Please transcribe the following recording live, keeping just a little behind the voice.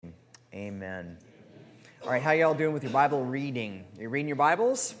Amen. All right, how y'all doing with your Bible reading? Are you reading your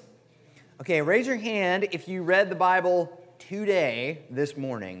Bibles? Okay, raise your hand if you read the Bible today, this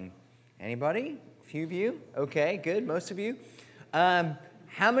morning. Anybody? A few of you? Okay, good, most of you. How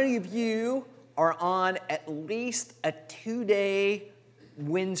many of you are on at least a 2-day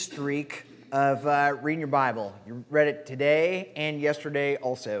win streak of reading your Bible? You read it today and yesterday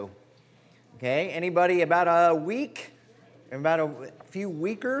also. Okay, anybody about a week? About a few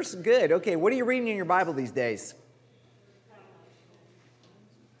weekers? Good. Okay, what are you reading in your Bible these days?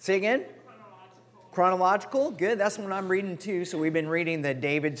 Say again? Chronological. Good. That's what I'm reading too. So we've been reading the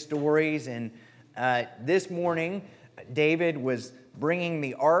David stories, and this morning, David was bringing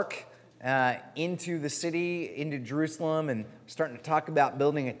the ark into the city, into Jerusalem, and starting to talk about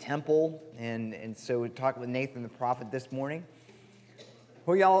building a temple. And so we talked with Nathan the prophet this morning.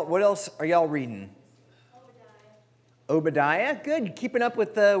 What else are y'all reading? Obadiah. Good. You keeping up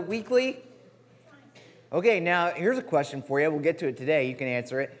with the weekly? Okay, now here's a question for you. We'll get to it today. You can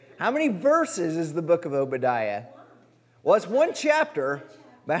answer it. How many verses is the book of Obadiah? Well, it's one chapter,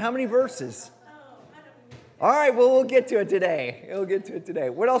 but how many verses? All right, well, we'll get to it today.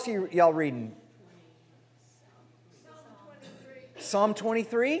 What else are y'all reading? Psalm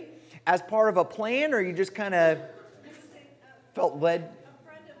 23. As part of a plan, or you just kind of felt led?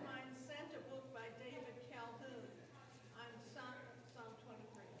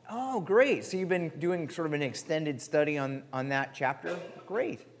 Oh, great. So you've been doing sort of an extended study on that chapter?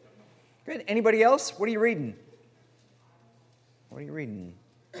 Great. Good. Anybody else? What are you reading?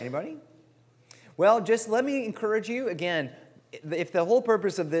 Anybody? Well, just let me encourage you, again, if the whole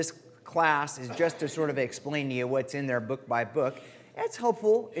purpose of this class is just to sort of explain to you what's in there book by book, that's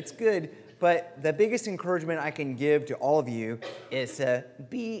helpful. It's good. But the biggest encouragement I can give to all of you is to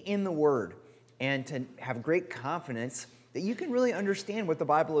be in the Word and to have great confidence that you can really understand what the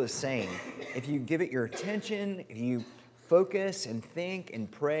Bible is saying. If you give it your attention, if you focus and think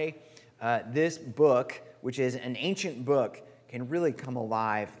and pray, this book, which is an ancient book, can really come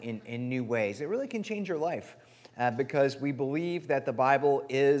alive in new ways. It really can change your life because we believe that the Bible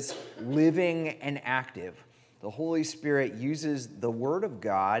is living and active. The Holy Spirit uses the Word of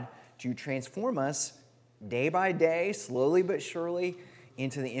God to transform us day by day, slowly but surely,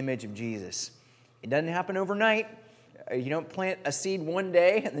 into the image of Jesus. It doesn't happen overnight. You don't plant a seed one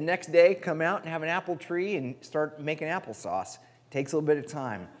day and the next day come out and have an apple tree and start making applesauce. It takes a little bit of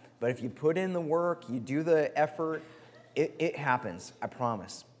time. But if you put in the work, you do the effort, it happens. I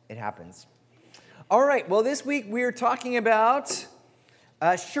promise. It happens. All right. Well, this week we're talking about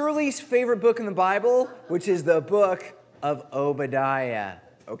Shirley's favorite book in the Bible, which is the book of Obadiah.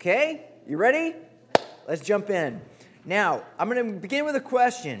 Okay? You ready? Let's jump in. Now, I'm going to begin with a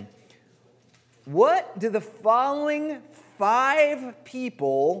question. What do the following 5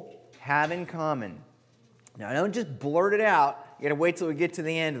 people have in common? Now, don't just blurt it out. You got to wait till we get to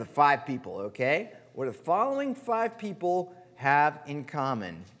the end of the 5 people, okay? What do the following 5 people have in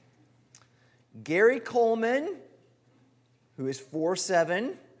common? Gary Coleman, who is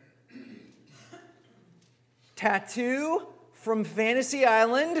 4'7". Tattoo from Fantasy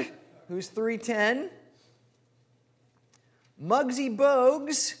Island, who's 3'10". Muggsy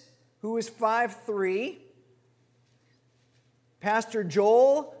Bogues, who is 5'3". Pastor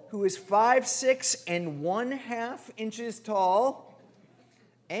Joel, who is 5'6" and 1/2 inches tall.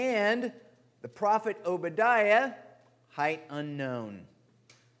 And the prophet Obadiah, height unknown.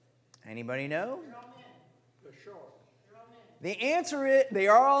 Anybody know? They're all men. They're short. They're all men. The answer is, they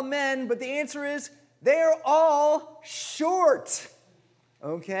are all men, but the answer is, they're all short.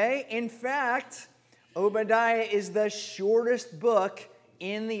 Okay? In fact, Obadiah is the shortest book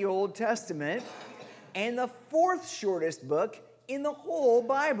in the Old Testament, and the 4th shortest book in the whole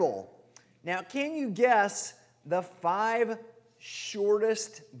Bible. Now, can you guess the 5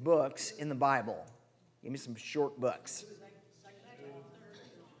 shortest books in the Bible? Give me some short books.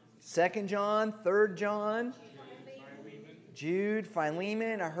 2 John, 3 John, Jude,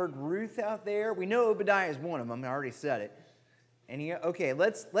 Philemon. I heard Ruth out there. We know Obadiah is one of them. I already said it. Okay,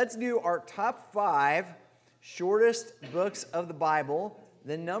 let's do our top 5 shortest books of the Bible.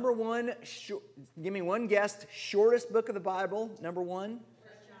 The number one, give me one guess, shortest book of the Bible, number 1.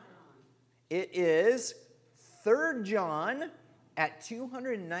 It is 3 John at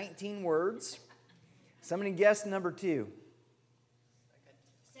 219 words. Somebody guess number 2.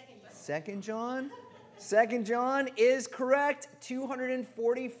 2 John. 2 John is correct,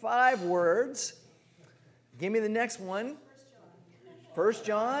 245 words. Give me the next one. 1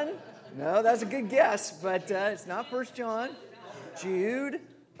 John. No, that's a good guess, but it's not 1 John. Jude,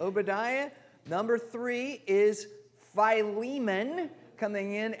 Obadiah. Number 3 is Philemon,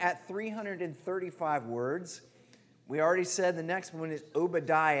 coming in at 335 words. We already said the next one is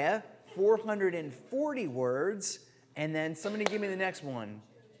Obadiah, 440 words. And then somebody give me the next one.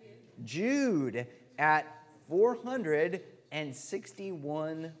 Jude at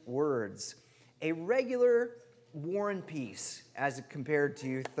 461 words. A regular War and Peace as compared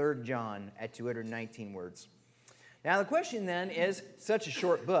to 3 John at 219 words. Now the question then is, such a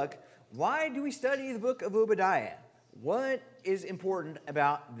short book, why do we study the book of Obadiah? What is important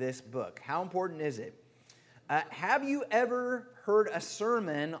about this book? How important is it? Have you ever heard a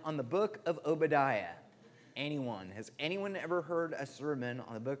sermon on the book of Obadiah? Anyone? Has anyone ever heard a sermon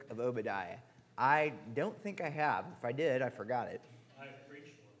on the book of Obadiah? I don't think I have. If I did, I forgot it. I've preached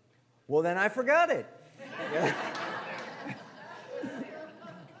one. Well, then I forgot it.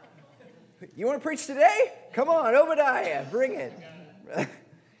 You want to preach today? Come on, Obadiah, bring it.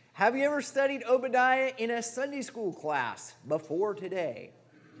 Have you ever studied Obadiah in a Sunday school class before today?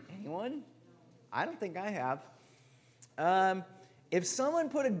 Anyone? I don't think I have. If someone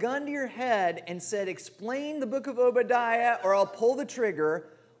put a gun to your head and said, explain the book of Obadiah or I'll pull the trigger,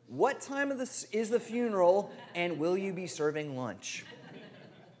 what time is the funeral and will you be serving lunch?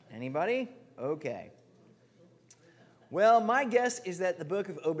 Anybody? Okay. Well, my guess is that the book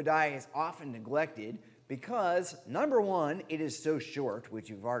of Obadiah is often neglected because, number one, it is so short, which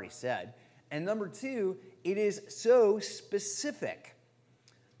you've already said, and number two, it is so specific.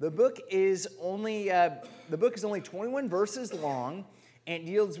 The book is only 21 verses long and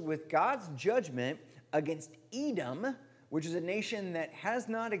deals with God's judgment against Edom, which is a nation that has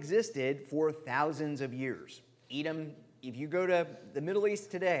not existed for thousands of years. Edom, if you go to the Middle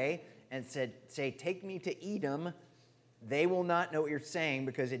East today and say, take me to Edom, they will not know what you're saying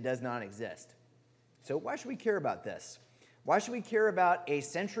because it does not exist. So why should we care about this? Why should we care about a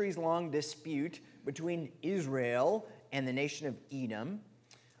centuries-long dispute between Israel and the nation of Edom?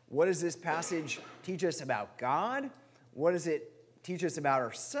 What does this passage teach us about God? What does it teach us about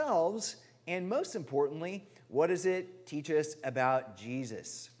ourselves? And most importantly, what does it teach us about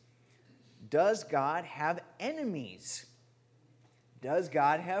Jesus? Does God have enemies? Does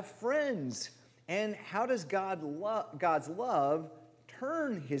God have friends? And how does God's love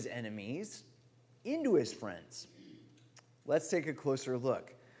turn his enemies into his friends? Let's take a closer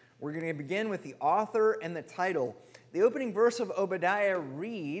look. We're going to begin with the author and the title. The opening verse of Obadiah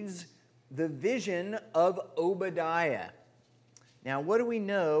reads, "The vision of Obadiah." Now, what do we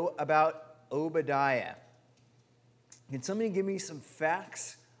know about Obadiah? Can somebody give me some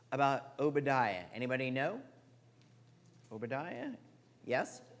facts about Obadiah? Anybody know? Obadiah?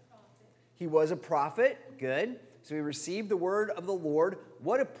 Yes? He was a prophet. Good. So he received the word of the Lord.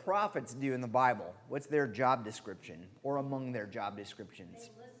 What do prophets do in the Bible? What's their job description or among their job descriptions? They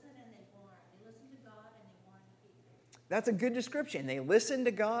listen and they warn. They listen to God and they warn the people. That's a good description. They listen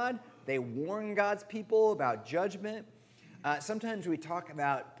to God. They warn God's people about judgment. Sometimes we talk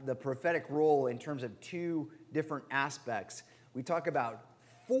about the prophetic role in terms of two different aspects. We talk about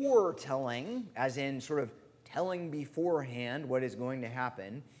foretelling, as in sort of telling beforehand what is going to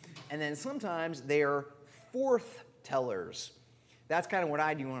happen. And then sometimes they are forth-tellers. That's kind of what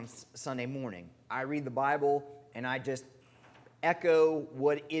I do on Sunday morning. I read the Bible and I just echo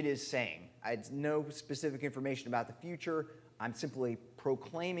what it is saying. It's no specific information about the future. I'm simply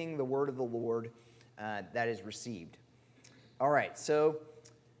proclaiming the word of the Lord that is received. All right, so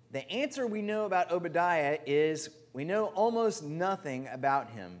the answer we know about Obadiah is we know almost nothing about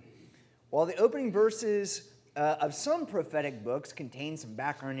him. While the opening verses of some prophetic books contain some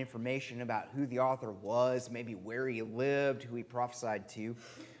background information about who the author was, maybe where he lived, who he prophesied to,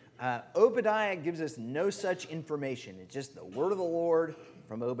 Obadiah gives us no such information. It's just the word of the Lord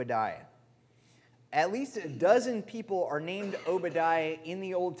from Obadiah. At least a dozen people are named Obadiah in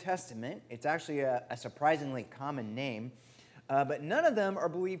the Old Testament. It's actually a surprisingly common name. But none of them are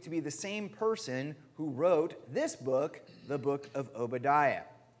believed to be the same person who wrote this book, the book of Obadiah.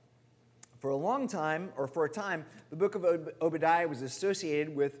 For a time, the book of Obadiah was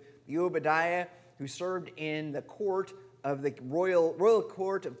associated with the Obadiah who served in the court of the royal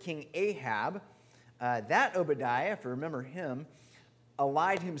court of King Ahab. That Obadiah, if you remember him,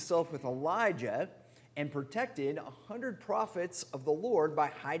 allied himself with Elijah and protected 100 prophets of the Lord by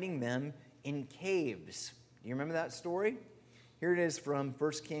hiding them in caves. Do you remember that story? Here it is from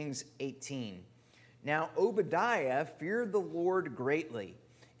 1 Kings 18. Now Obadiah feared the Lord greatly,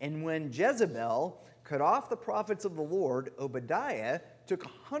 and when Jezebel cut off the prophets of the Lord, Obadiah took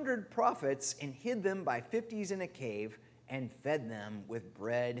 100 prophets and hid them by 50s in a cave and fed them with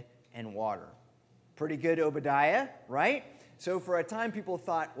bread and water. Pretty good Obadiah, right? So for a time people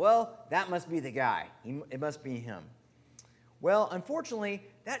thought, well, that must be the guy. It must be him. Well, unfortunately,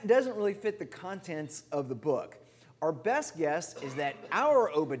 that doesn't really fit the contents of the book. Our best guess is that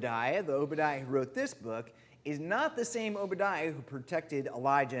our Obadiah, the Obadiah who wrote this book, is not the same Obadiah who protected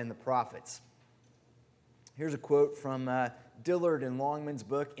Elijah and the prophets. Here's a quote from Dillard and Longman's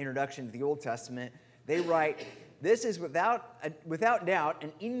book, Introduction to the Old Testament. They write, "This is without doubt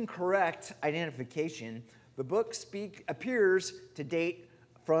an incorrect identification. The book appears to date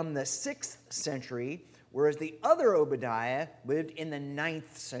from the 6th century, whereas the other Obadiah lived in the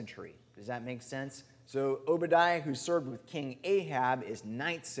 9th century." Does that make sense? So Obadiah, who served with King Ahab, is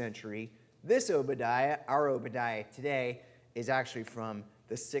 9th century. This Obadiah, our Obadiah today, is actually from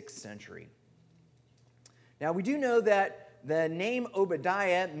the 6th century. Now, we do know that the name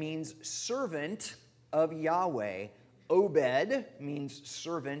Obadiah means servant of Yahweh. Obed means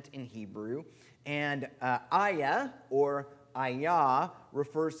servant in Hebrew, and Ayah, or Ayah,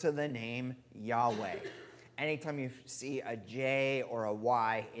 refers to the name Yahweh. Anytime you see a J or a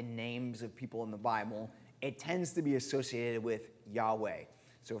Y in names of people in the Bible, it tends to be associated with Yahweh.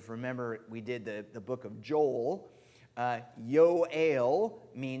 So if you remember, we did the book of Joel. Yoel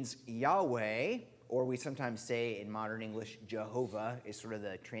means Yahweh, or we sometimes say in modern English, Jehovah is sort of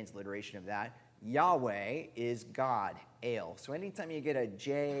the transliteration of that. Yahweh is God, El. So anytime you get a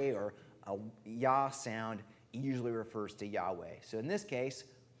J or a Yah sound, it usually refers to Yahweh. So in this case,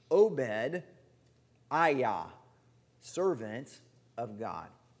 Obed, Ayah, servant of God.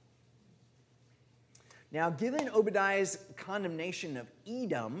 Now, given Obadiah's condemnation of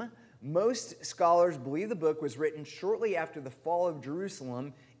Edom, most scholars believe the book was written shortly after the fall of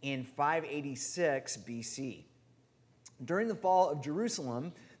Jerusalem in 586 BC. During the fall of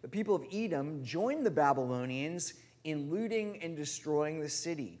Jerusalem, the people of Edom joined the Babylonians in looting and destroying the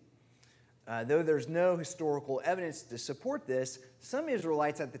city. Though there's no historical evidence to support this, some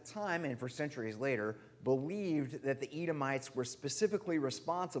Israelites at the time, and for centuries later, believed that the Edomites were specifically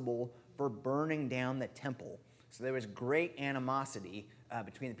responsible for burning down the temple. So there was great animosity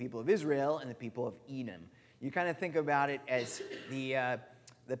between the people of Israel and the people of Edom. You kind of think about it as the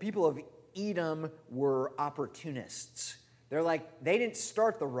people of Edom were opportunists. They're like, they didn't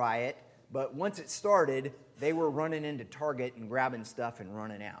start the riot, but once it started, they were running into Target and grabbing stuff and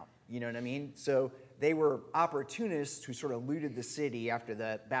running out. You know what I mean? So they were opportunists who sort of looted the city after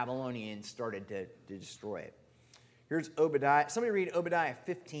the Babylonians started to destroy it. Here's Obadiah. Somebody read Obadiah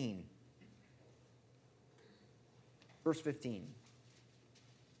 15. Verse 15.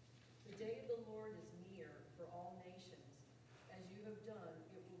 The day of the Lord is near for all nations. As you have done,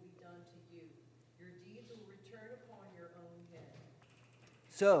 it will be done to you. Your deeds will return upon your own head.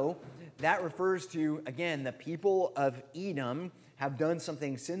 So that refers to, again, the people of Edom have done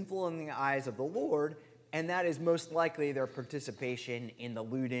something sinful in the eyes of the Lord, and that is most likely their participation in the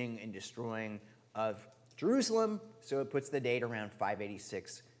looting and destroying of Jerusalem. So it puts the date around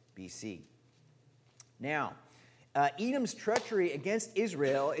 586 BC. Now, Edom's treachery against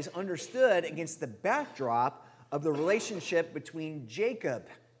Israel is understood against the backdrop of the relationship between Jacob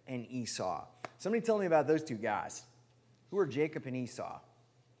and Esau. Somebody tell me about those two guys. Who are Jacob and Esau?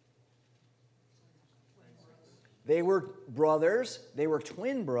 They were brothers. They were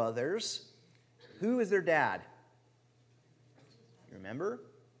twin brothers. Who is their dad? You remember?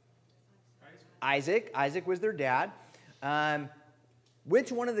 Isaac. Isaac was their dad.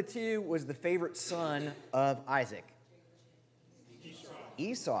 Which one of the two was the favorite son of Isaac?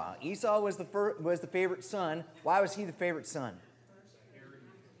 Esau. Esau was the favorite son. Why was he the favorite son?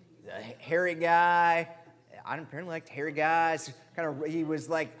 The hairy guy. I apparently liked hairy guys. He was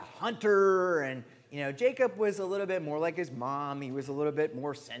like a hunter, and Jacob was a little bit more like his mom. He was a little bit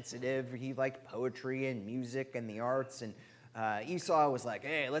more sensitive. He liked poetry and music and the arts. And Esau was like,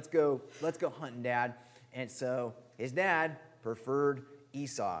 "Hey, let's go hunting, Dad." And so his dad preferred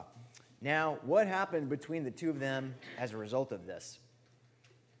Esau. Now, what happened between the two of them as a result of this?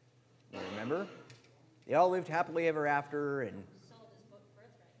 You remember? They all lived happily ever after, and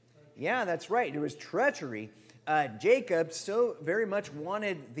yeah, that's right. It was treachery. Jacob so very much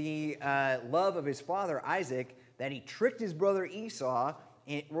wanted the love of his father Isaac that he tricked his brother Esau,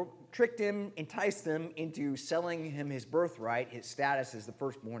 and enticed him into selling him his birthright, his status as the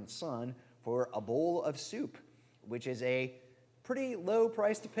firstborn son, for a bowl of soup, which is a pretty low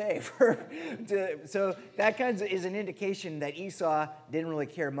price to pay so that kind of is an indication that Esau didn't really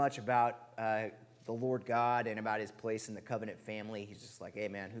care much about the Lord God and about his place in the covenant family. He's just like, "Hey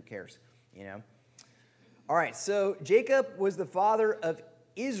man, who cares?" All right, so Jacob was the father of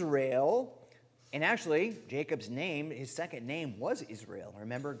Israel, and actually Jacob's name, his second name, was Israel.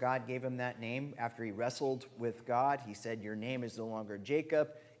 Remember, God gave him that name after he wrestled with God. He said, "Your name is no longer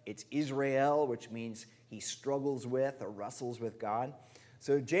Jacob, it's Israel," which means he struggles with or wrestles with God.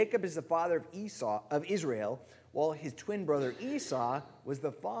 So Jacob is the father of Israel, while his twin brother Esau was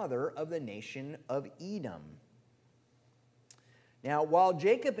the father of the nation of Edom. Now, while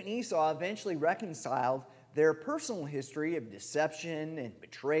Jacob and Esau eventually reconciled, their personal history of deception and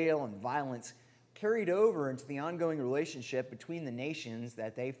betrayal and violence carried over into the ongoing relationship between the nations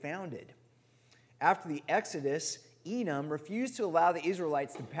that they founded. After the Exodus, Edom refused to allow the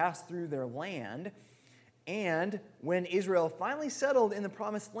Israelites to pass through their land, and when Israel finally settled in the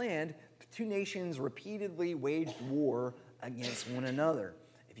Promised Land, the two nations repeatedly waged war against one another.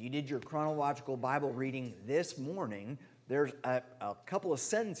 If you did your chronological Bible reading this morning, there's a couple of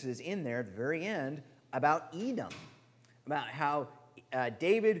sentences in there at the very end about Edom, about how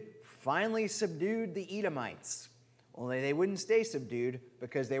David finally subdued the Edomites. Only they wouldn't stay subdued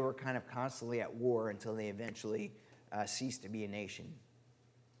because they were kind of constantly at war until they eventually ceased to be a nation.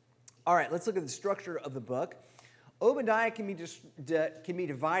 All right, let's look at the structure of the book. Obadiah can be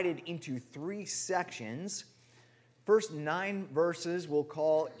divided into 3 sections. First 9 verses we'll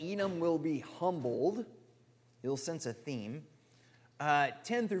call Edom will be humbled. You'll sense a theme.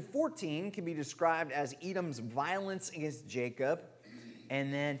 10 through 14 can be described as Edom's violence against Jacob.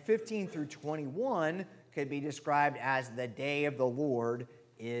 And then 15 through 21 could be described as the day of the Lord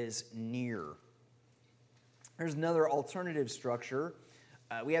is near. There's another alternative structure.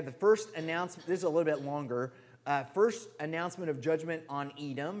 We have the first announcement. This is a little bit longer. First announcement of judgment on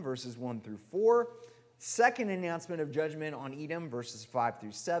Edom, verses 1 through 4. Second announcement of judgment on Edom, verses 5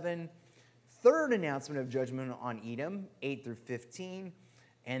 through 7. Third announcement of judgment on Edom, 8 through 15.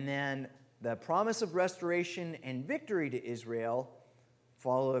 And then the promise of restoration and victory to Israel,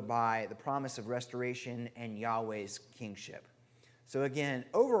 followed by the promise of restoration and Yahweh's kingship. So again,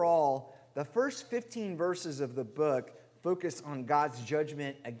 overall, the first 15 verses of the book focus on God's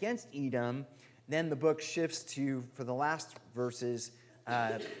judgment against Edom. Then the book shifts to, for the last verses,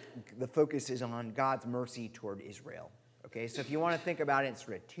 the focus is on God's mercy toward Israel. Okay, so if you want to think about it in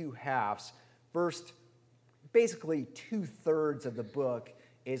sort of 2 halves, first, basically 2/3 of the book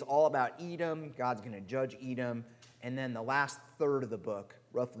is all about Edom. God's going to judge Edom. And then the last third of the book,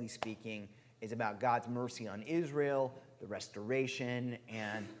 roughly speaking, is about God's mercy on Israel, the restoration,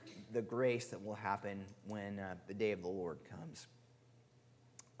 and the grace that will happen when the day of the Lord comes.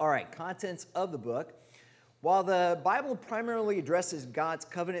 All right, contents of the book. While the Bible primarily addresses God's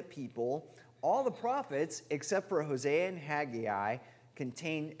covenant people, all the prophets, except for Hosea and Haggai,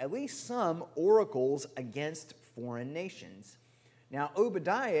 contain at least some oracles against foreign nations. Now,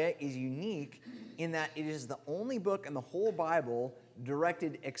 Obadiah is unique in that it is the only book in the whole Bible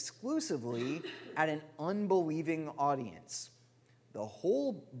directed exclusively at an unbelieving audience. The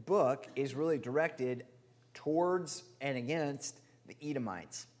whole book is really directed towards and against the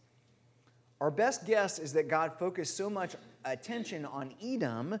Edomites. Our best guess is that God focused so much attention on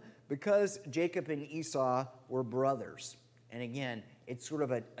Edom because Jacob and Esau were brothers. And again, it's sort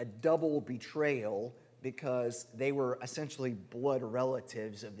of a double betrayal because they were essentially blood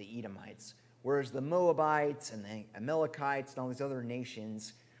relatives of the Edomites, whereas the Moabites and the Amalekites and all these other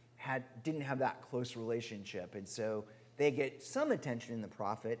nations didn't have that close relationship. And so they get some attention in the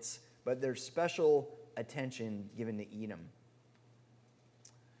prophets, but there's special attention given to Edom.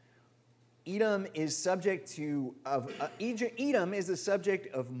 Edom is the subject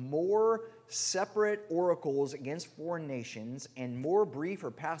of more separate oracles against foreign nations and more brief or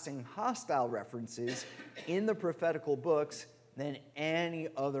passing hostile references in the prophetical books than any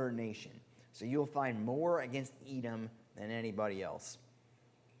other nation. So you'll find more against Edom than anybody else.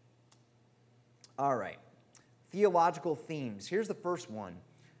 All right. Theological themes. Here's the first one.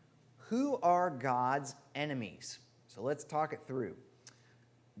 Who are God's enemies? So let's talk it through.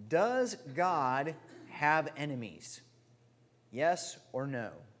 Does God have enemies? Yes or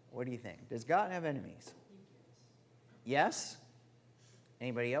no? What do you think? Does God have enemies? Yes?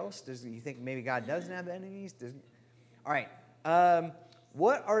 Anybody else? Do you think maybe God doesn't have enemies? All right.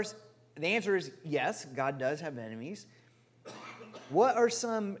 The answer is yes, God does have enemies. What are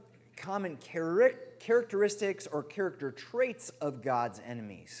some common characteristics or character traits of God's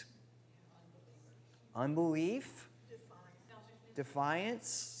enemies? Unbelief, defiance,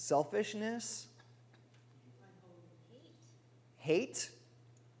 selfishness, hate.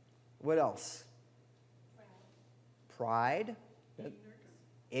 What else? Pride,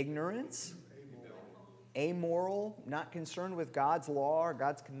 ignorance, amoral, not concerned with God's law or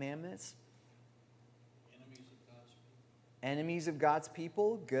God's commandments. Enemies of God's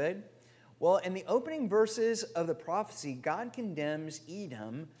people, good. Well, in the opening verses of the prophecy, God condemns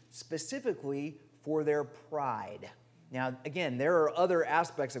Edom specifically for their pride. Now, again, there are other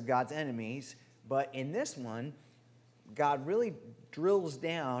aspects of God's enemies, But in this one, God really drills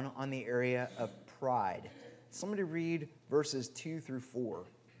down on the area of pride. Somebody read verses 2 through 4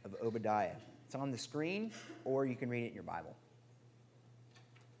 of Obadiah. It's on the screen, or you can read it in your Bible.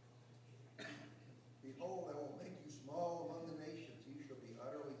 Behold, I will make you small among the nations. You shall be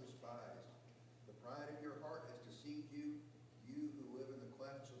utterly despised. The pride of your heart has deceived you, you who live in the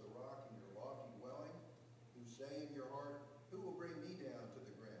clefts of the rock in your lofty dwelling, who say in your heart, who will bring me down to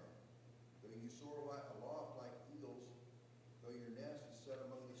the ground? Though you soar aloft like eagles, though your nest is set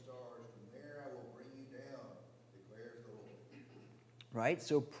among the stars, from there I will bring you down, declares the Lord. Right?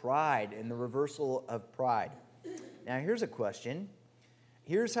 So pride and the reversal of pride. Now here's a question.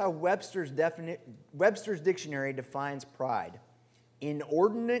 Here's how Webster's dictionary defines pride: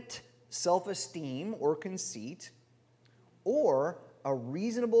 inordinate self-esteem or conceit, or a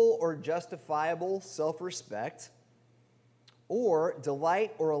reasonable or justifiable self-respect, or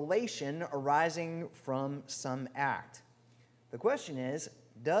delight or elation arising from some act. The question is,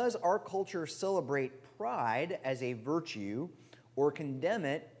 does our culture celebrate pride as a virtue or condemn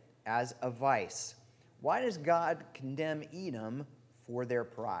it as a vice? Why does God condemn Edom for their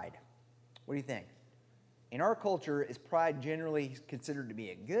pride? What do you think? In our culture, is pride generally considered to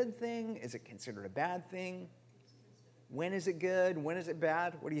be a good thing? Is it considered a bad thing? When is it good? When is it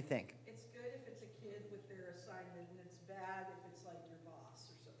bad? What do you think? It's good if it's a kid with their assignment, and it's bad if it's like your boss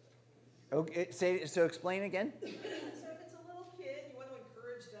or something. Okay, so explain again. So if it's a little kid, you want to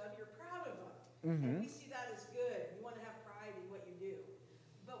encourage them, you're proud of them. Mm-hmm. And we see that as good. You want to have pride in what you do.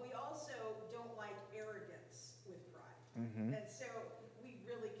 But we also don't like arrogance with pride. Mm-hmm. And so we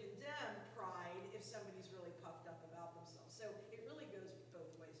really condemn pride if somebody's really puffed up about themselves. So it really goes both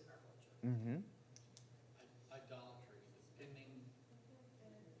ways in our culture. Mm-hmm. Idolatry, depending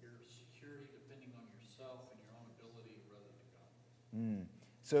your security, depending on yourself and your own ability rather than God.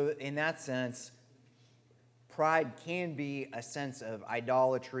 So in that sense, pride can be a sense of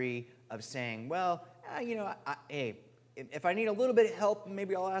idolatry, of saying, well, hey, if I need a little bit of help,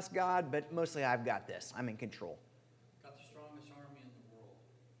 maybe I'll ask God, but mostly I've got this. I'm in control. Got the strongest army in the world.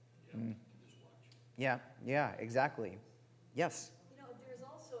 Yeah, just watch. Yeah, exactly. Yes. You know, there's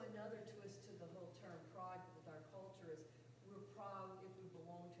also another twist to the whole term pride with our culture is we're proud if we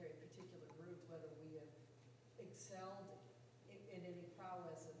belong to a particular group, whether we have excelled in any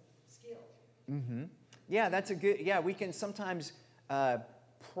prowess of skill. Mm-hmm. Yeah, that's a good, we can sometimes,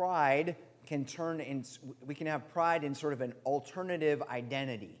 pride can we can have pride in sort of an alternative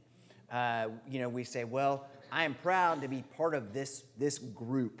identity. We say, well, I am proud to be part of this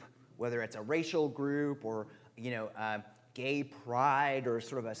group, whether it's a racial group or, gay pride or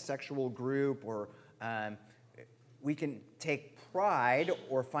sort of a sexual group, or we can take pride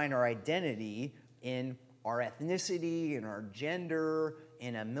or find our identity in our ethnicity, in our gender,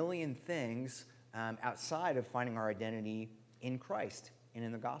 in a million things outside of finding our identity in Christ and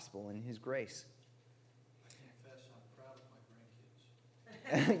in the gospel and His grace. I confess I'm proud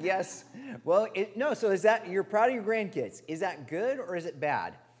of my grandkids. Yes. Well, so is that, you're proud of your grandkids. Is that good or is it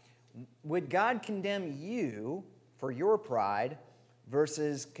bad? Would God condemn you for your pride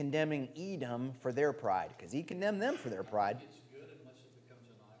versus condemning Edom for their pride? Because He condemned them for their pride. It's good unless it becomes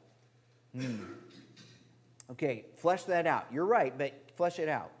an idol. Okay, flesh that out. You're right, but flesh it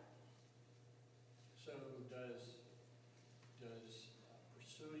out. So does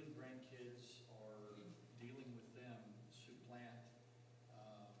pursuing grandkids or dealing with them supplant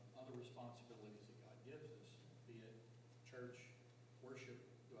other responsibilities that God gives us, be it church, worship?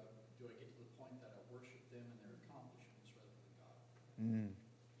 Do I get to the point that I worship them and their accomplishments rather than God?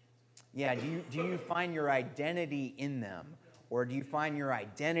 Yeah, do you find your identity in them? Or do you find your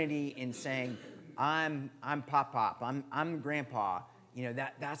identity in saying, I'm Pop, I'm Grandpa,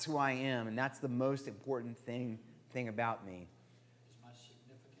 that's who I am, and that's the most important thing about me. Is my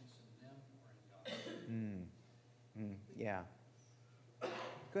significance in them or in God? Yeah.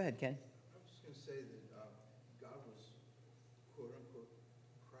 Go ahead, Ken. I was just going to say that God was, quote unquote,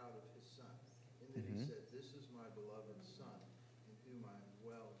 proud of His Son, in that He said, "This is my beloved Son, in whom I am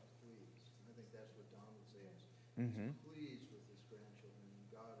well pleased." And I think that's what Don would say. He's pleased with his grandchildren, and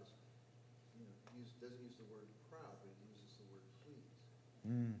God is, doesn't use the word proud, but He uses the word pleased.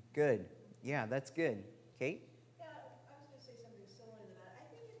 Good. Yeah, that's good. Kate? Yeah, I was going to say something similar to that. I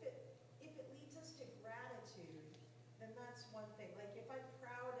think if it leads us to gratitude, then that's one thing. Like if I'm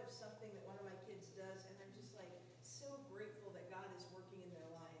proud of something that one of my kids does, and I'm just like so grateful that God is working in their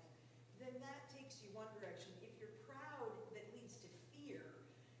life, then that takes you one direction. If you're proud that leads to fear,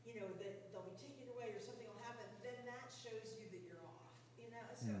 that they'll be taken away or something will happen, then that shows you that you're off.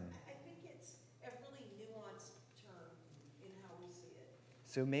 So I think it's a really nuanced term in how we see it.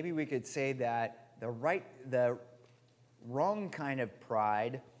 So maybe we could say that the wrong kind of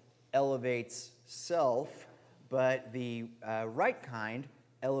pride elevates self, but the right kind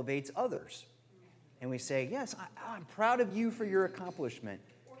elevates others. And we say, yes, I'm proud of you for your accomplishment.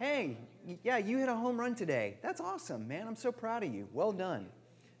 Hey, yeah, you hit a home run today. That's awesome, man. I'm so proud of you. Well done.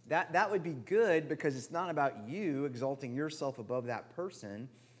 That would be good because it's not about you exalting yourself above that person.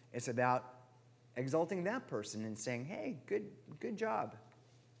 It's about exalting that person and saying, hey, good job.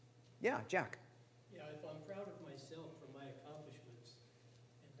 Yeah, Jack. Yeah, if I'm proud of myself for my accomplishments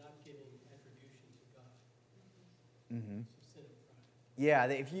and not giving attribution to God, Mm-hmm. it's a sin of pride. Yeah,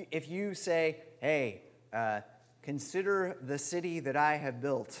 if you say, hey, consider the city that I have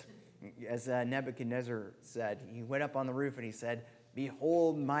built, as Nebuchadnezzar said, he went up on the roof and he said,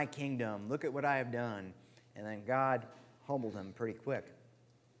 behold my kingdom, look at what I have done. And then God humbled him pretty quick.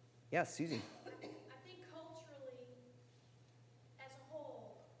 Yes, Susie. I think culturally, as a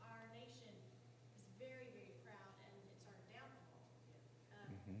whole, our nation is very, very proud, and it's our downfall.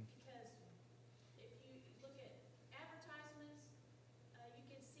 Because if you look at advertisements, you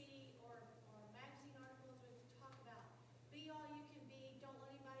can see, or magazine articles that talk about, be all you can be, don't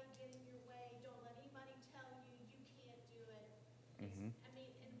let anybody get in your way, don't let anybody tell you you can't do it. Mhm. I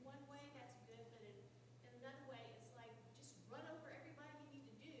mean, in one way, that's good, but in another way, it's like, just run over everybody you need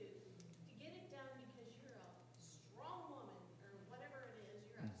to do to get it done because you're a strong woman, or whatever it is,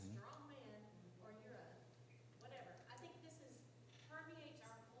 you're a strong man, or you're a whatever. I think permeates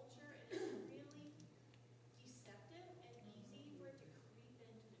our culture, and it's really deceptive and easy for it to creep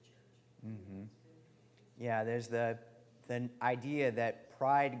into the church. Mm-hmm. Yeah, there's the idea that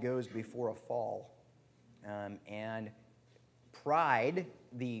pride goes before a fall. And pride,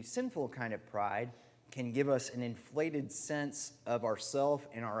 the sinful kind of pride, can give us an inflated sense of ourself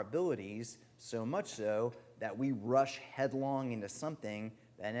and our abilities, so much so that we rush headlong into something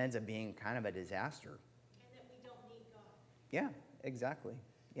that ends up being kind of a disaster. And that we don't need God. Yeah, exactly.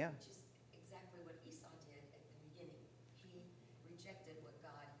 Yeah. Which is exactly what Esau did at the beginning. He rejected what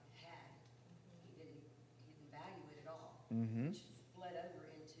God had. He didn't value it at all, Mm-hmm. which bled over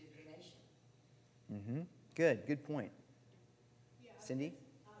into the nation. Mm-hmm. Good point. Yeah, Cindy?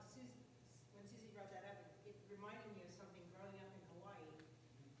 When Susie brought that up, it reminded me of something growing up in Hawaii.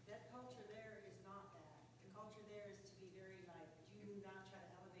 That culture there is not that. The culture there is to be very like, do not try to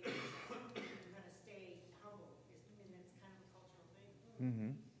elevate yourself. You're going to stay humble. And it's kind of a cultural thing.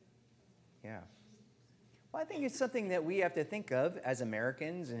 Mm-hmm. Yeah. Well, I think it's something that we have to think of as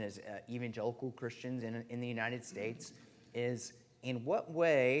Americans and as evangelical Christians in the United States is in what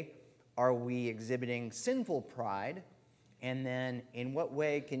way are we exhibiting sinful pride, and then in what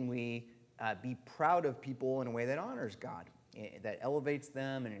way can we be proud of people in a way that honors God, that elevates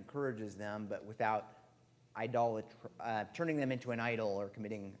them and encourages them, but without turning them into an idol or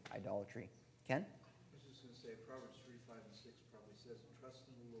committing idolatry. Ken? I was just going to say, Proverbs 3, 5, and 6 probably says, trust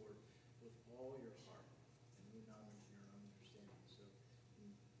in the Lord with all your heart and lean not into your own understanding. So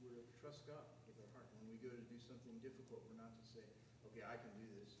we're to trust God with our heart. When we go to do something difficult, we're not to say, okay, I can do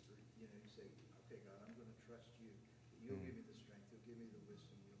this. Or, you say, okay, God, I'm going to trust you. You'll give me the strength. You'll give me the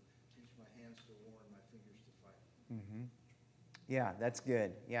wisdom. You'll teach my hands to war and my fingers to fight. Mm-hmm. Yeah, that's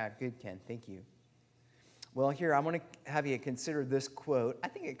good. Yeah, good, Ken. Thank you. Well, here, I want to have you consider this quote. I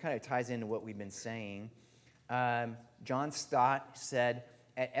think it kind of ties into what we've been saying. John Stott said,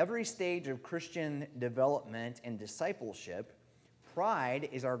 at every stage of Christian development and discipleship, pride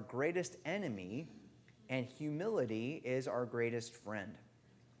is our greatest enemy and humility is our greatest friend.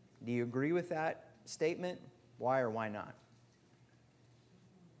 Do you agree with that statement? Why or why not?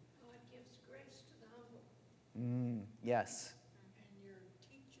 God gives grace to the humble, Yes. and you're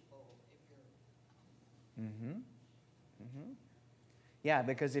teachable if you're Mm-hmm. Mm-hmm. Yeah,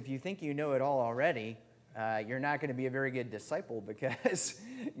 because if you think you know it all already, you're not going to be a very good disciple because,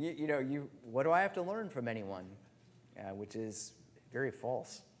 what do I have to learn from anyone? Which is very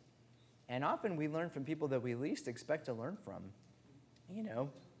false. And often we learn from people that we least expect to learn from.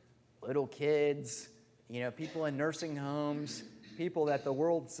 Little kids, people in nursing homes, people that the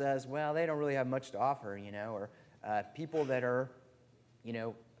world says, well, they don't really have much to offer, or people that are,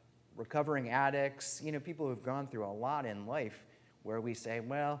 recovering addicts, people who've gone through a lot in life where we say,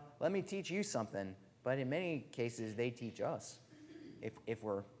 well, let me teach you something. But in many cases, they teach us if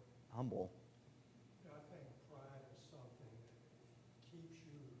we're humble. I think pride is something that keeps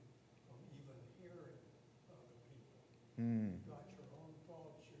you from even hearing other people. You've got your own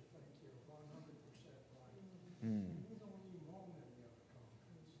thoughts, you think you're 100% right. You don't even want any other comments.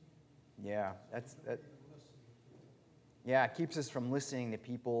 Yeah, that. Even listen to people. Yeah, it keeps us from listening to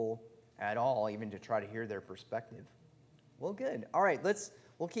people at all, even to try to hear their perspective. Well, good. All right,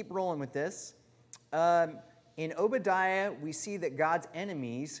 we'll keep rolling with this. In Obadiah, we see that God's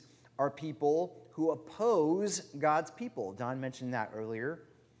enemies are people who oppose God's people. Don mentioned that earlier.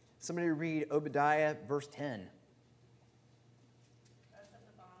 Somebody read Obadiah verse 10. Thus of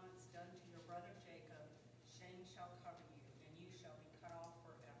the bonds done to your brother Jacob, shame shall cover you, and you shall be cut off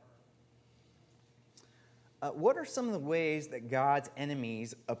forever. What are some of the ways that God's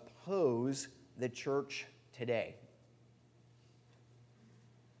enemies oppose the church today?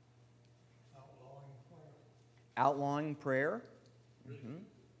 Outlawing prayer. Outlawing prayer.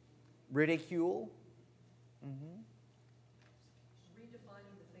 Ridicule.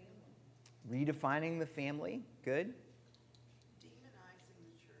 Redefining the family. Redefining the family. Good. Demonizing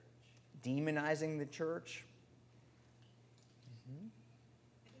the church. Demonizing the church. I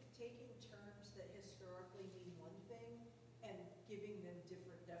think taking terms that historically mean one thing and giving them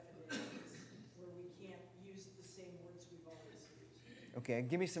different definitions where we can't use the same words we've always used. Okay,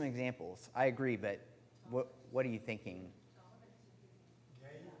 give me some examples. I agree, but what are you thinking? Gay.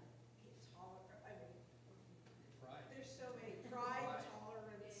 I mean, Pride. there's so many, pride,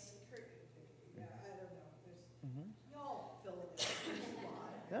 tolerance, yeah, I don't know, there's, y'all fill it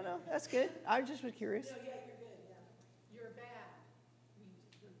in. No, that's good. I just was curious. No, yeah, you're good, yeah. You're bad,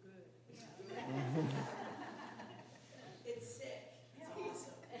 you're good. It's sick, it's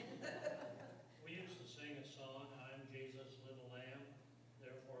awesome. We used to sing a song, I'm Jesus' little lamb,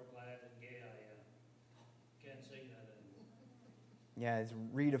 therefore glad and gay I am. Can't sing that anymore. Yeah, it's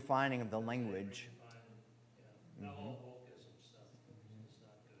redefining of the language. Yeah, the whole wokeism stuff, it's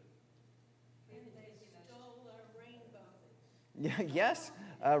not good. And they stole our rainbow. Yeah, yes,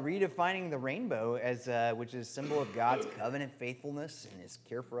 redefining the rainbow as which is a symbol of God's covenant faithfulness and His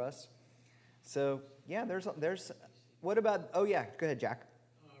care for us. So yeah, there's. What about? Oh yeah, go ahead, Jack.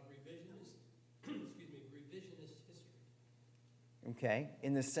 Revisionist history. Okay,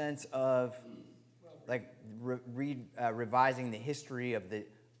 in the sense of like revising the history of the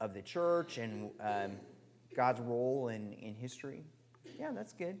church and God's role in history. Yeah,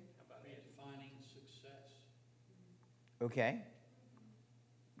 that's good. How about redefining success? Okay.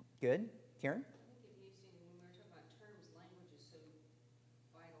 Good. Karen? I think if you've seen, when we were talking about terms, language is so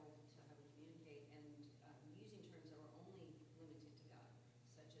vital to how we communicate, and using terms that are only limited to God,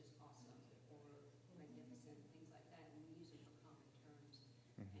 such as awesome or magnificent, things like that, and we use them for common terms,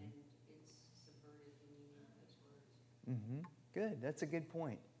 and it's subverted the meaning of those words. Good. That's a good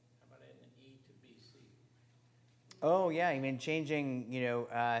point. How about adding an E to BC? Oh yeah, I mean changing,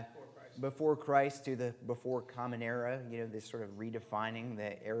 before Christ to the before Common Era. This sort of redefining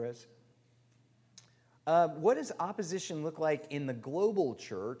the eras. What does opposition look like in the global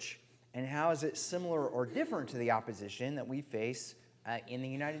church, and how is it similar or different to the opposition that we face in the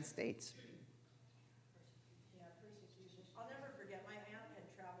United States? Yeah, persecution. I'll never forget, my aunt had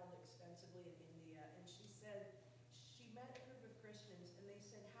traveled extensively in India, and she said she met a group of Christians, and they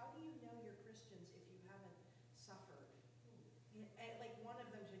said, how do you know you're Christians if you haven't suffered? And like one of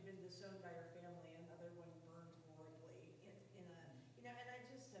them had been disowned by her family, another one burned horribly in a, and I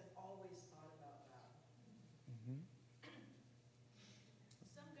just have always thought about that.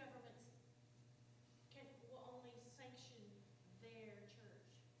 Some governments will only sanction their church.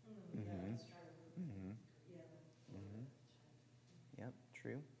 Yeah, that's true. Yeah. Yep,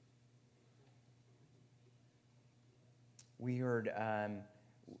 true. We heard.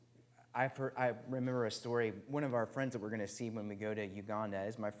 I remember a story. One of our friends that we're going to see when we go to Uganda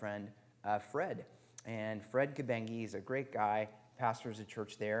is my friend Fred. And Fred Kabengi is a great guy, pastors a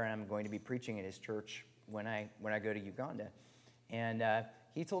church there, and I'm going to be preaching at his church when I go to Uganda. And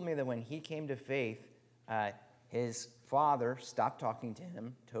he told me that when he came to faith, his father stopped talking to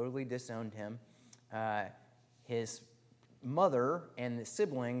him, totally disowned him. His mother and the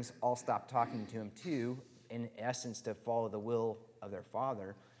siblings all stopped talking to him too, in essence to follow the will of their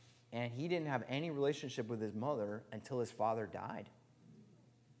father. And he didn't have any relationship with his mother until his father died.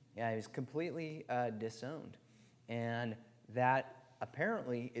 Yeah, he was completely disowned. And that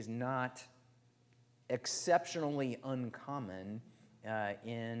apparently is not exceptionally uncommon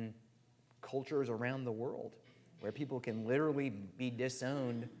in cultures around the world, where people can literally be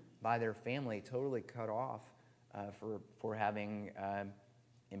disowned by their family, totally cut off for having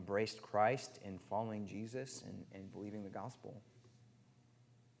embraced Christ and following Jesus and believing the gospel.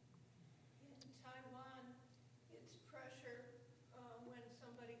 In Taiwan, it's pressure when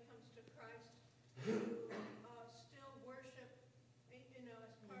somebody comes to Christ to still worship,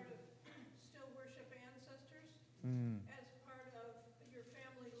 as part of, still worship ancestors, as part of your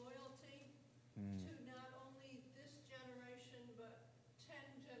family loyalty to not only this generation, but 10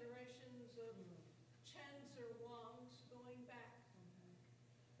 generations of Chens or Wangs going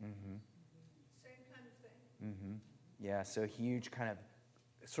Yeah, so huge kind of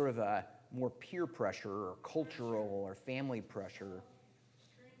sort of a more peer pressure or cultural or family pressure.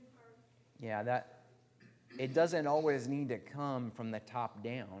 Yeah, that it doesn't always need to come from the top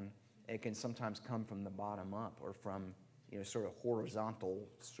down. It can sometimes come from the bottom up or from, sort of horizontal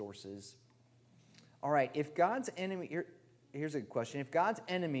sources. All right, if God's enemy, here's a question. If God's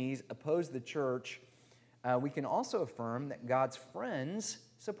enemies oppose the church, we can also affirm that God's friends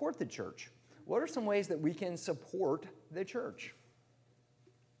support the church. What are some ways that we can support the church?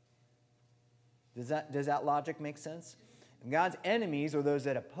 Does that logic make sense? If God's enemies are those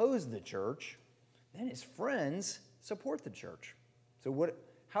that oppose the church, then his friends support the church. So what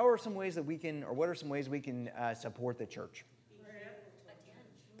are some ways we can support the church?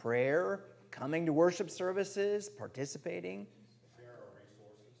 Prayer, coming to worship services, participating.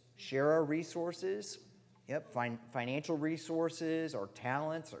 Share our resources. Yep, financial resources, our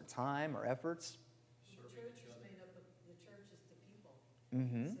talents, our time, our efforts. The church is made up of, the church is the people.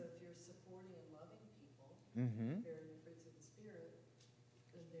 Mm-hmm. So if you're supporting and loving people, Mm-hmm. bearing the fruits of the Spirit,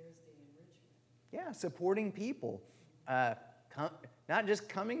 then there's the enrichment. Yeah, supporting people. Not just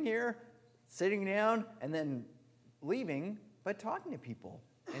coming here, sitting down, and then leaving, but talking to people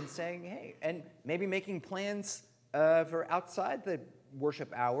and saying, hey, and maybe making plans for outside the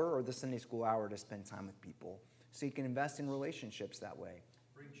worship hour or the Sunday school hour to spend time with people. So you can invest in relationships that way.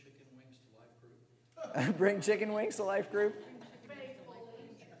 Bring chicken wings to life group. Bring chicken wings to life group.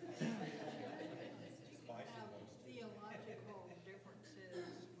 Theological differences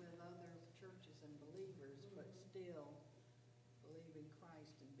with other churches and believers, but still believe in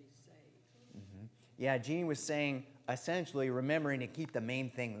Christ and be saved. Mm-hmm. Yeah, Jean was saying, essentially, remembering to keep the main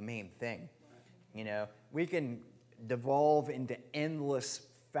thing the main thing. We can devolve into endless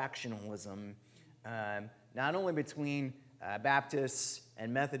factionalism, not only between Baptists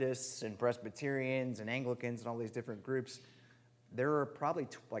and Methodists and Presbyterians and Anglicans and all these different groups. There are probably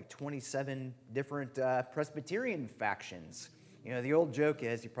like 27 different Presbyterian factions. The old joke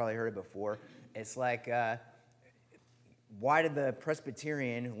is, you probably heard it before, it's like, why did the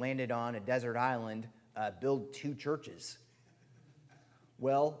Presbyterian who landed on a desert island build 2 churches?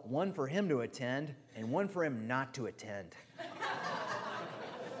 Well, one for him to attend and one for him not to attend.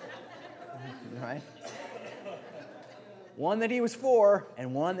 Right? One that he was for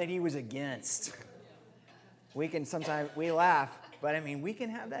and one that he was against. We laugh, but we can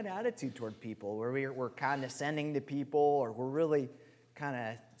have that attitude toward people where we're condescending to people, or we're really kind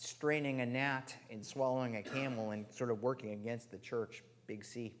of straining a gnat and swallowing a camel and sort of working against the church, big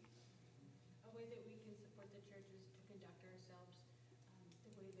C. A way that we can support the church is to conduct ourselves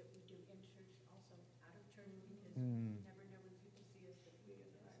the way that we do in church, also out of turn, because we never know when people see us that we are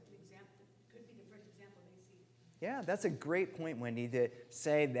the example, could be the first example they see. Yeah, that's a great point, Wendy, to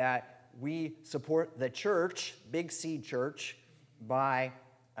say that we support the church, big C church, by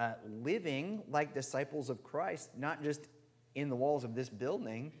living like disciples of Christ, not just in the walls of this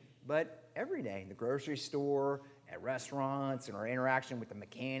building, but every day in the grocery store, at restaurants, in our interaction with the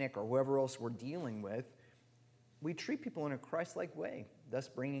mechanic or whoever else we're dealing with. We treat people in a Christ-like way, thus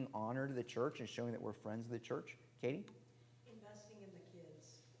bringing honor to the church and showing that we're friends of the church. Katie? Investing in the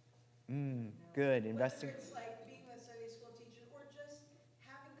kids. Good. Investing. Whether it's like being a Sunday school teacher or just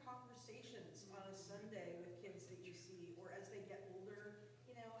having conversations on a Sunday with kids that you see, or as they get older,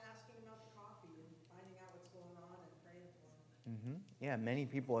 asking them out to coffee and finding out what's going on and praying for them. Mm-hmm. Yeah, many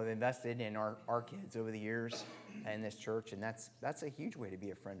people have invested in our kids over the years in this church, and that's a huge way to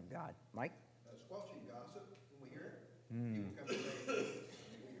be a friend of God. Mike? Squelching gossip, when we hear it, people come and say,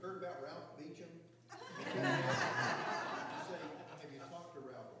 "You heard about Ralph Beecham?" Say, "Have you talked to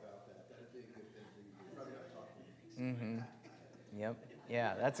Ralph about that? That'd be a good thing for you. You're probably not talking to me." Mm-hmm. Yep.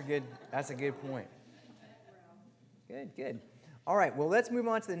 Yeah, that's a good point. Good. All right, well, let's move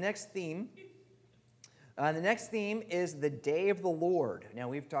on to the next theme. The next theme is the Day of the Lord. Now,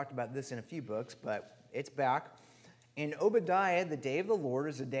 we've talked about this in a few books, but it's back. In Obadiah, the Day of the Lord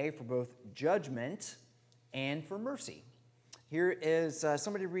is a day for both judgment and for mercy. Here is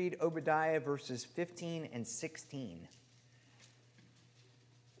somebody read Obadiah verses 15 and 16.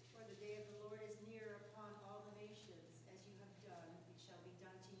 For the day of the Lord is near upon all the nations. As you have done, it shall be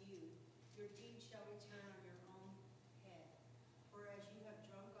done to you. Your deed shall return on your own head. For as you have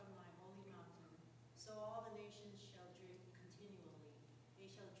drunk on my holy mountain, so all the nations shall drink continually. They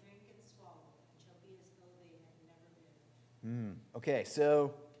shall drink and swallow, and shall be as though they had never been. Okay,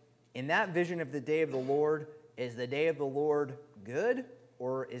 so in that vision of the day of the Lord, is the day of the Lord good,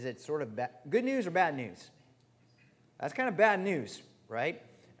 or is it sort of good news or bad news? That's kind of bad news, right?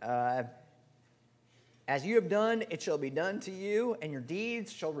 As you have done, it shall be done to you, and your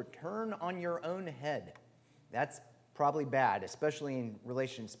deeds shall return on your own head. That's probably bad, especially in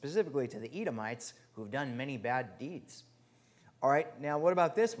relation specifically to the Edomites who've done many bad deeds. All right, now what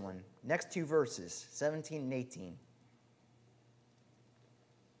about this one? Next two verses, 17 and 18.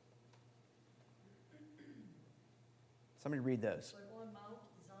 Somebody read those. But on Mount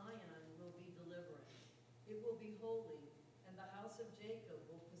Zion will be deliverance. It will be holy, and the house of Jacob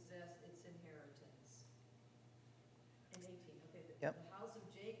will possess its inheritance. And 18, okay. Yep. The house of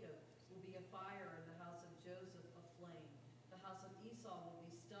Jacob will be a fire, and the house of Joseph a flame. The house of Esau will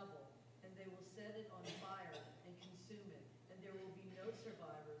be stubble, and they will set it on fire and consume it. And there will be no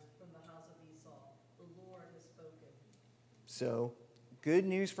survivors from the house of Esau. The Lord has spoken. So, good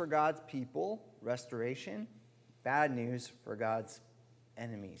news for God's people, restoration. Bad news for God's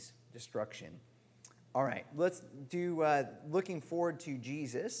enemies, destruction. All right, let's do looking forward to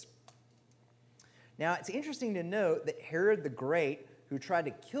Jesus. Now, it's interesting to note that Herod the Great, who tried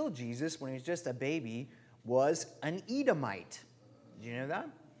to kill Jesus when he was just a baby, was an Edomite. Did you know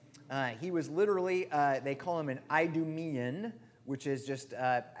that? He was literally, they call him an Idumean, which is just,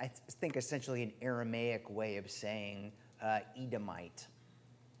 I think, essentially an Aramaic way of saying Edomite.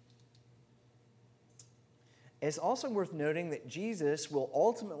 It's also worth noting that Jesus will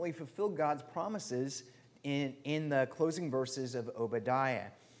ultimately fulfill God's promises in the closing verses of Obadiah.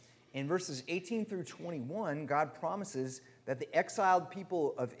 In verses 18 through 21, God promises that the exiled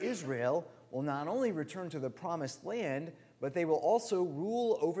people of Israel will not only return to the promised land, but they will also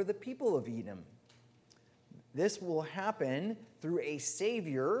rule over the people of Edom. This will happen through a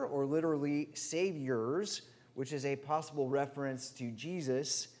savior, or literally saviors, which is a possible reference to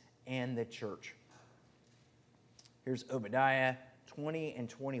Jesus and the church. Here's Obadiah 20 and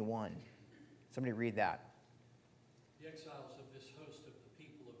 21. Somebody read that. The exiles of this host of the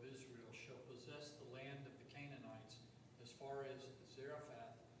people of Israel shall possess the land of the Canaanites as far as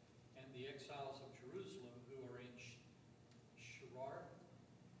Zarephath, and the exiles of Jerusalem who are in Shepharad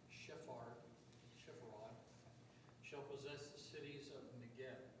shall possess the cities of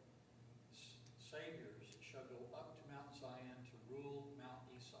Negev. Saviors shall go up to Mount Zion to rule Mount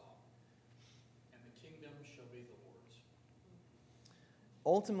Esau, and the kingdom shall be the Lord's.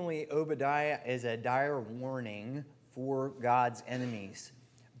 Ultimately, Obadiah is a dire warning for God's enemies,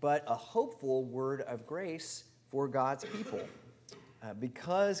 but a hopeful word of grace for God's people.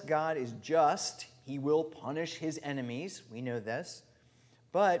 Because God is just, he will punish his enemies. We know this.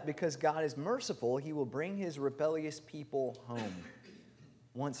 But because God is merciful, he will bring his rebellious people home.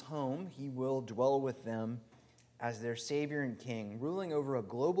 Once home, he will dwell with them as their Savior and King, ruling over a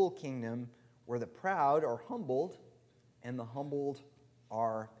global kingdom where the proud are humbled and the humbled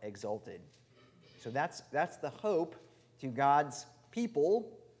are exalted. So that's the hope to God's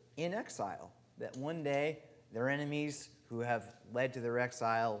people in exile, that one day their enemies who have led to their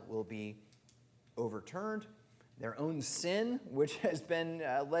exile will be overturned. Their own sin, which has been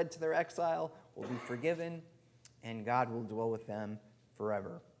led to their exile, will be forgiven, and God will dwell with them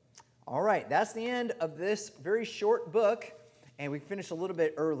forever. All right, that's the end of this very short book, and we finished a little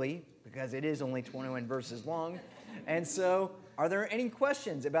bit early because it is only 21 verses long. And so, are there any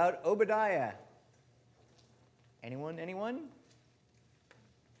questions about Obadiah? Anyone?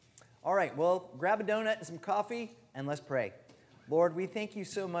 All right, well, grab a donut and some coffee, and let's pray. Lord, we thank you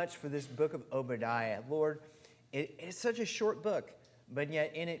so much for this book of Obadiah. Lord, it's such a short book, but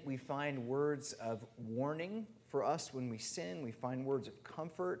yet in it we find words of warning for us when we sin. We find words of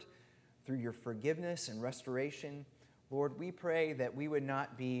comfort through your forgiveness and restoration. Lord, we pray that we would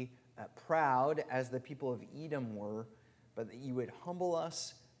not be proud as the people of Edom were, but that you would humble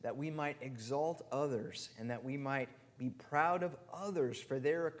us, that we might exalt others, and that we might be proud of others for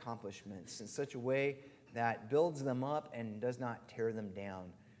their accomplishments in such a way that builds them up and does not tear them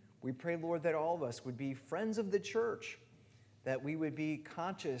down. We pray, Lord, that all of us would be friends of the church, that we would be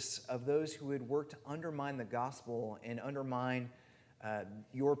conscious of those who would work to undermine the gospel and undermine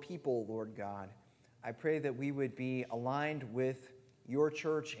your people, Lord God. I pray that we would be aligned with your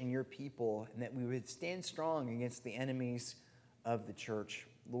church and your people, and that we would stand strong against the enemies of the church.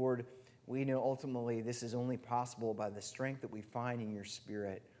 Lord, we know ultimately this is only possible by the strength that we find in your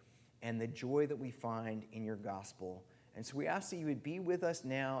Spirit and the joy that we find in your gospel. And so we ask that you would be with us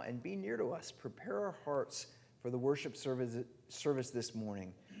now and be near to us. Prepare our hearts for the worship service this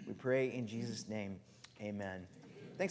morning. We pray in Jesus' name, amen.